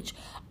age,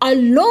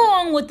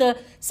 along with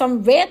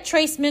some rare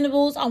trace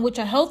minerals on which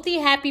a healthy,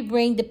 happy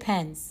brain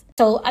depends.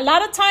 So a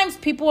lot of times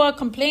people are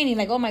complaining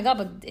like, oh my God,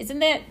 but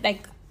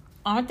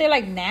aren't they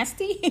like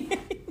nasty?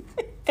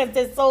 Because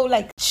they're so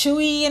like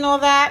chewy and all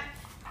that.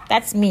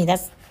 That's me.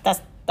 That's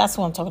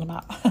what I'm talking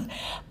about.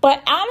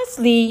 But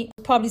honestly,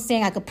 probably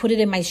saying I could put it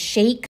in my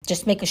shake,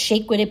 just make a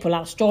shake with it, pull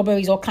out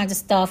strawberries, all kinds of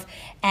stuff.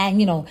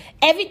 And,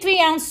 every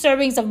 3-ounce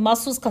servings of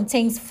mussels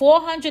contains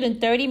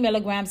 430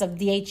 milligrams of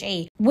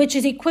DHA, which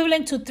is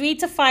equivalent to 3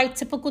 to 5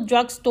 typical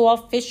drugstore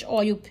fish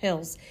oil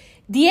pills.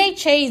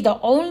 DHA is the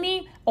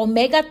only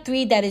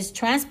omega-3 that is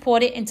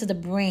transported into the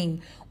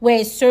brain,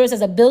 where it serves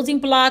as a building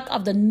block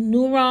of the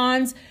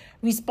neurons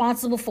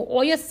responsible for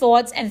all your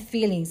thoughts and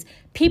feelings.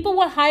 People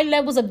with high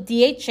levels of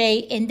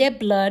DHA in their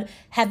blood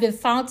have been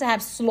found to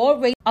have slow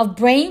rates of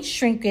brain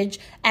shrinkage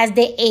as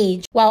they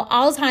age, while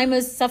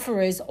Alzheimer's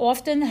sufferers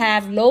often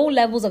have low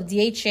levels of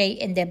DHA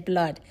in their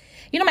blood.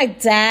 My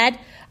dad,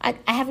 I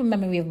have a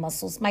memory of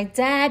mussels. My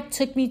dad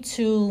took me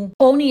to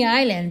Coney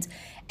Island,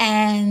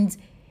 and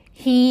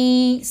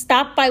he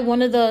stopped by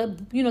one of the,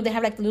 they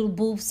have like the little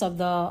booths of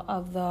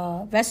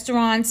the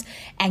restaurants,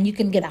 and you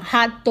can get a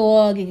hot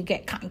dog, you can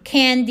get cotton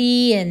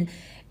candy, and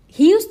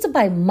he used to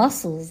buy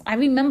mussels. I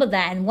remember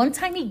that. And one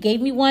time he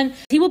gave me one.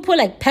 He would put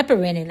like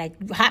pepper in it,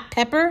 like hot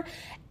pepper,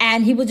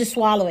 and he would just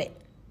swallow it.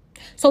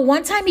 So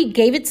one time he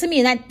gave it to me,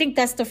 and I think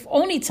that's the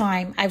only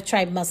time I've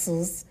tried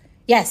mussels.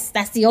 Yes,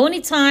 that's the only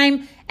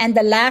time and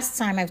the last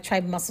time I've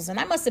tried mussels. And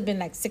I must have been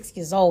like 6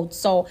 years old.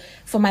 So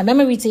for my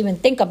memory to even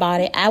think about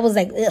it, I was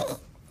like, ugh,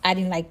 I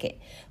didn't like it.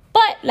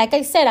 But like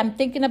I said, I'm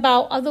thinking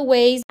about other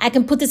ways I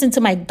can put this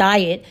into my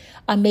diet.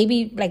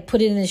 Maybe like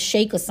put it in a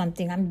shake or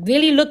something. I'm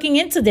really looking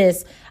into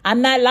this.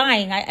 I'm not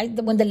lying.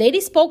 When the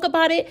lady spoke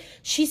about it,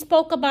 she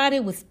spoke about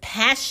it with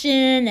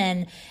passion,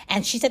 and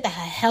she said that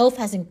her health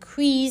has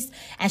increased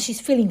and she's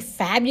feeling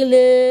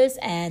fabulous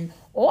and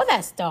all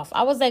that stuff.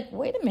 I was like,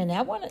 wait a minute,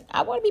 I want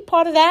to be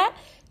part of that.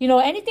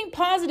 Anything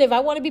positive I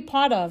want to be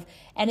part of.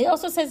 And it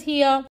also says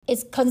here,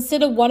 it's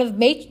considered one of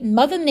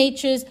Mother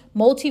Nature's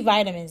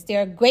multivitamins.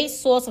 They're a great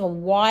source of a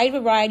wide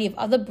variety of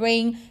other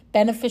brain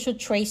beneficial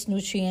trace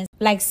nutrients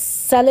like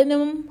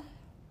selenium,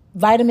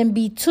 vitamin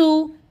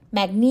B2,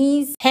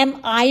 magnesium, hemp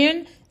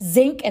iron,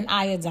 zinc, and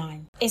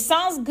iodine. It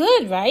sounds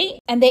good, right?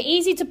 And they're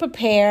easy to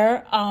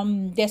prepare.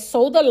 They're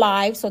sold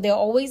alive, so they're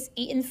always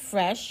eaten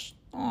fresh.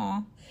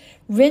 Aww.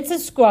 Rinse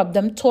and scrub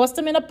them. Toss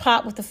them in a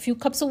pot with a few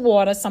cups of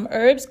water, some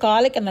herbs,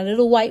 garlic, and a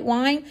little white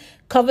wine.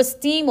 Cover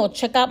steam or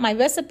check out my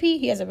recipe.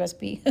 Here's a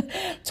recipe.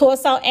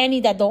 Toss out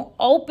any that don't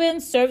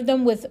open. Serve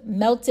them with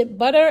melted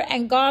butter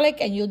and garlic,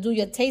 and you'll do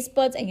your taste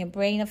buds and your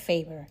brain a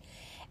favor.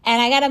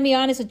 And I gotta be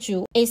honest with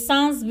you, it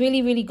sounds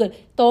really, really good.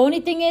 The only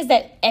thing is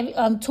that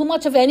too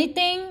much of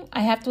anything,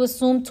 I have to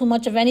assume too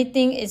much of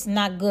anything is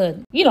not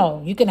good.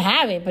 You can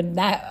have it, but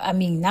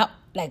not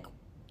like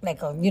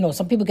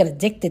some people get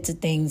addicted to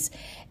things.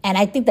 And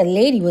I think the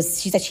lady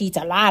she said she eats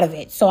a lot of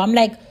it. So I'm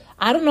like,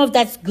 I don't know if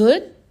that's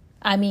good.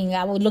 I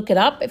would look it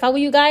up if I were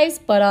you guys.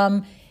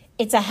 But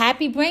it's a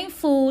happy brain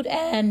food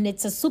and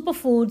it's a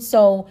superfood.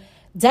 So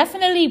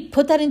definitely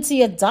put that into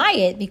your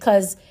diet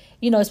because,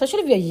 especially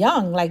if you're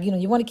young,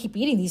 you want to keep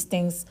eating these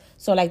things.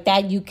 So like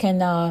that you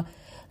can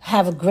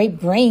have a great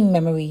brain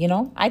memory,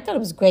 I thought it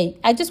was great.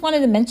 I just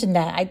wanted to mention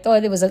that. I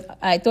thought it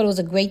was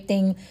a great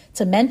thing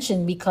to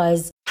mention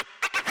because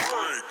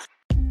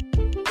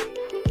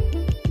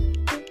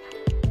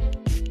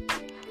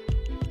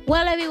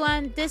well,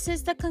 everyone, this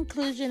is the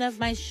conclusion of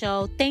my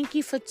show. Thank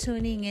you for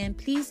tuning in.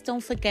 Please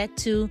don't forget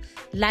to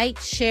like,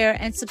 share,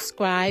 and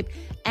subscribe.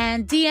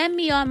 And DM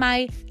me on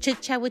my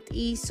Chit Chat with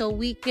E so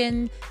we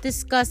can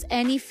discuss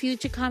any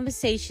future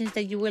conversations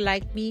that you would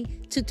like me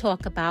to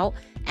talk about.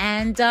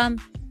 And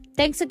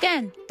thanks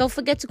again. Don't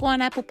forget to go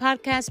on Apple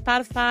Podcasts,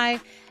 Spotify,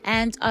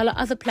 and all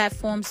other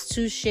platforms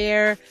to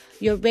share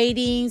your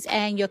ratings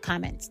and your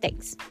comments.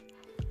 Thanks.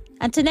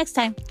 Until next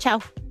time.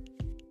 Ciao.